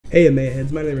Hey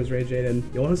Mayheads, my name is Ragenade,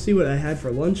 and you want to see what I had for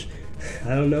lunch? I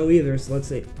don't know either, so let's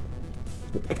see.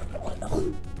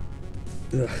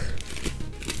 Ugh.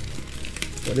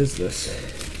 What is this?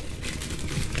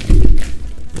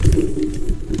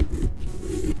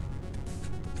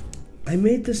 I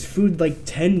made this food like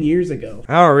 10 years ago.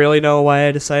 I don't really know why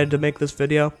I decided to make this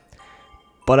video,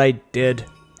 but I did.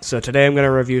 So today I'm going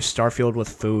to review Starfield with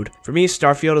food. For me,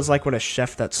 Starfield is like when a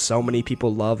chef that so many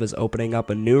people love is opening up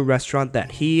a new restaurant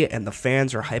that he and the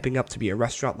fans are hyping up to be a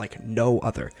restaurant like no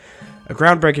other. A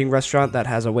groundbreaking restaurant that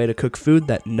has a way to cook food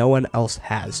that no one else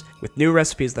has, with new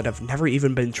recipes that have never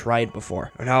even been tried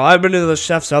before. Now, I've been to the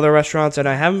chef's other restaurants and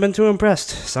I haven't been too impressed.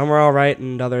 Some were alright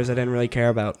and others I didn't really care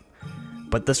about.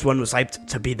 But this one was hyped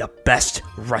to be the best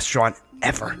restaurant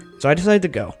ever. So I decided to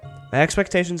go. My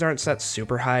expectations aren't set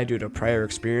super high due to prior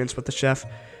experience with the chef,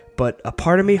 but a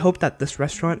part of me hoped that this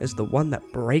restaurant is the one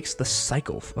that breaks the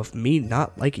cycle of me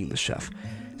not liking the chef,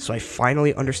 so I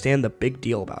finally understand the big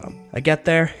deal about him. I get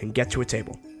there and get to a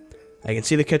table. I can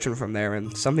see the kitchen from there,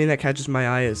 and something that catches my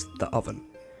eye is the oven.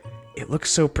 It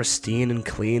looks so pristine and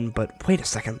clean, but wait a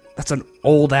second, that's an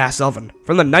old-ass oven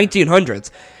from the 1900s.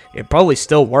 It probably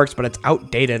still works, but it's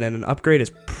outdated and an upgrade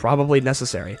is probably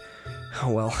necessary. Oh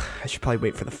well, I should probably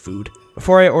wait for the food.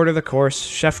 Before I order the course,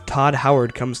 Chef Todd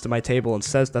Howard comes to my table and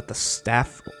says that the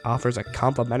staff offers a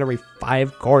complimentary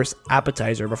 5-course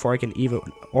appetizer before I can even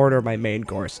order my main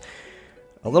course.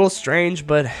 A little strange,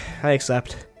 but I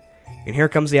accept. And here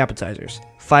comes the appetizers.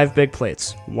 5 big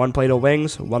plates. 1 plate of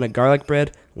wings, 1 of garlic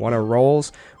bread, 1 of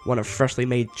rolls, 1 of freshly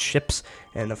made chips,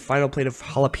 and a final plate of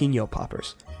jalapeno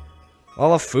poppers.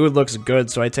 All the food looks good,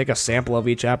 so I take a sample of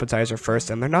each appetizer first,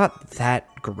 and they're not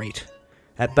that great.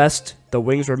 At best, the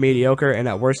wings were mediocre, and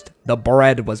at worst, the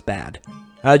bread was bad.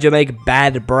 How'd you make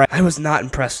bad bread? I was not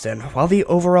impressed, and while the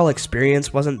overall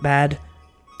experience wasn't bad,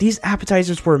 these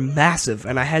appetizers were massive,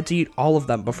 and I had to eat all of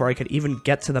them before I could even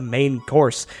get to the main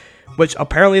course, which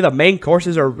apparently the main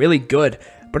courses are really good,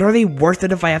 but are they worth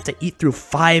it if I have to eat through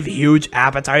 5 huge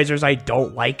appetizers I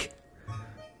don't like?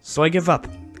 So I give up.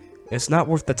 It's not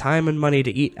worth the time and money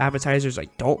to eat appetizers I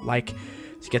don't like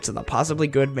to get to the possibly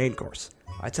good main course.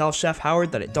 I tell Chef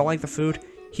Howard that I don't like the food.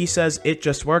 He says it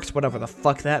just works, whatever the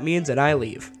fuck that means, and I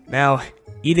leave. Now,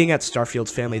 eating at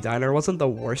Starfield's Family Diner wasn't the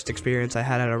worst experience I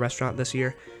had at a restaurant this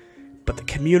year, but the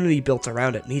community built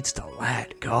around it needs to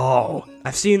let go.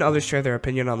 I've seen others share their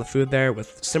opinion on the food there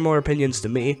with similar opinions to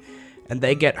me, and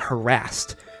they get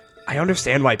harassed. I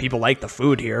understand why people like the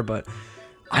food here, but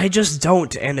I just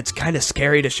don't, and it's kind of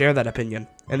scary to share that opinion.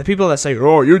 And the people that say,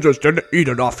 "Oh, you just didn't eat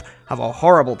enough," have a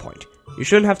horrible point. You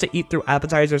shouldn't have to eat through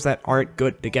appetizers that aren't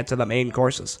good to get to the main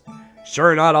courses.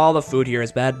 Sure, not all the food here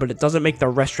is bad, but it doesn't make the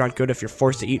restaurant good if you're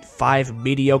forced to eat 5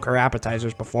 mediocre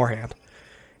appetizers beforehand.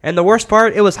 And the worst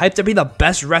part, it was hyped to be the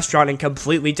best restaurant and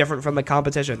completely different from the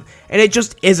competition, and it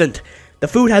just isn't. The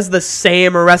food has the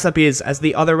same recipes as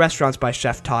the other restaurants by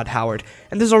Chef Todd Howard,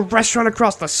 and there's a restaurant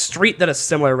across the street that has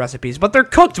similar recipes, but they're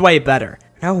cooked way better.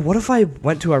 Now, what if I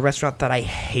went to a restaurant that I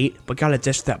hate, but got a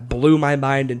dish that blew my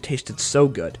mind and tasted so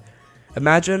good?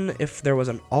 Imagine if there was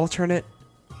an alternate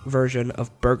version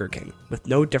of Burger King, with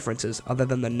no differences other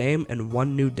than the name and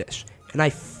 1 new dish, and I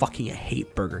fucking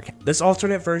hate Burger King. This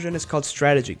alternate version is called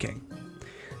Strategy King.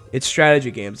 It's strategy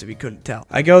games, if you couldn't tell.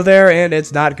 I go there, and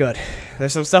it's not good.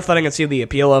 There's some stuff that I can see the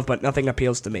appeal of, but nothing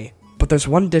appeals to me. But there's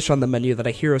one dish on the menu that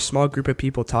I hear a small group of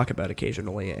people talk about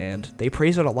occasionally, and they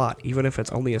praise it a lot, even if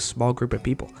it's only a small group of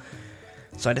people.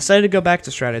 So I decided to go back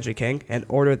to Strategy King and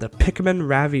order the Pikmin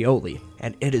ravioli,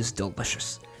 and it is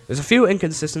delicious. There's a few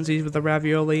inconsistencies with the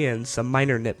ravioli and some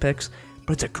minor nitpicks,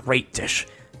 but it's a great dish.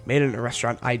 Made in a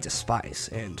restaurant I despise,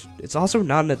 and it's also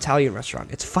not an Italian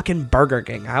restaurant. It's fucking Burger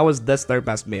King. How is this their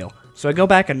best meal? So I go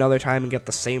back another time and get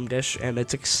the same dish, and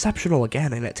it's exceptional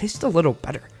again, and it tastes a little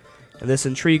better. And this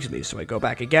intrigues me, so I go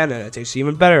back again, and it tastes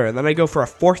even better, and then I go for a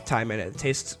 4th time, and it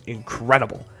tastes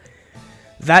incredible.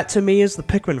 That to me is the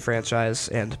Pikmin franchise,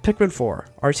 and Pikmin 4,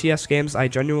 RTS games I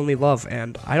genuinely love,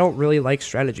 and I don't really like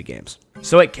strategy games.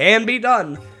 So it can be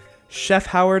done! Chef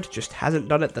Howard just hasn't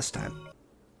done it this time.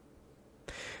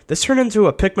 This turned into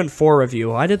a Pikmin 4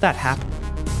 review. Why did that happen?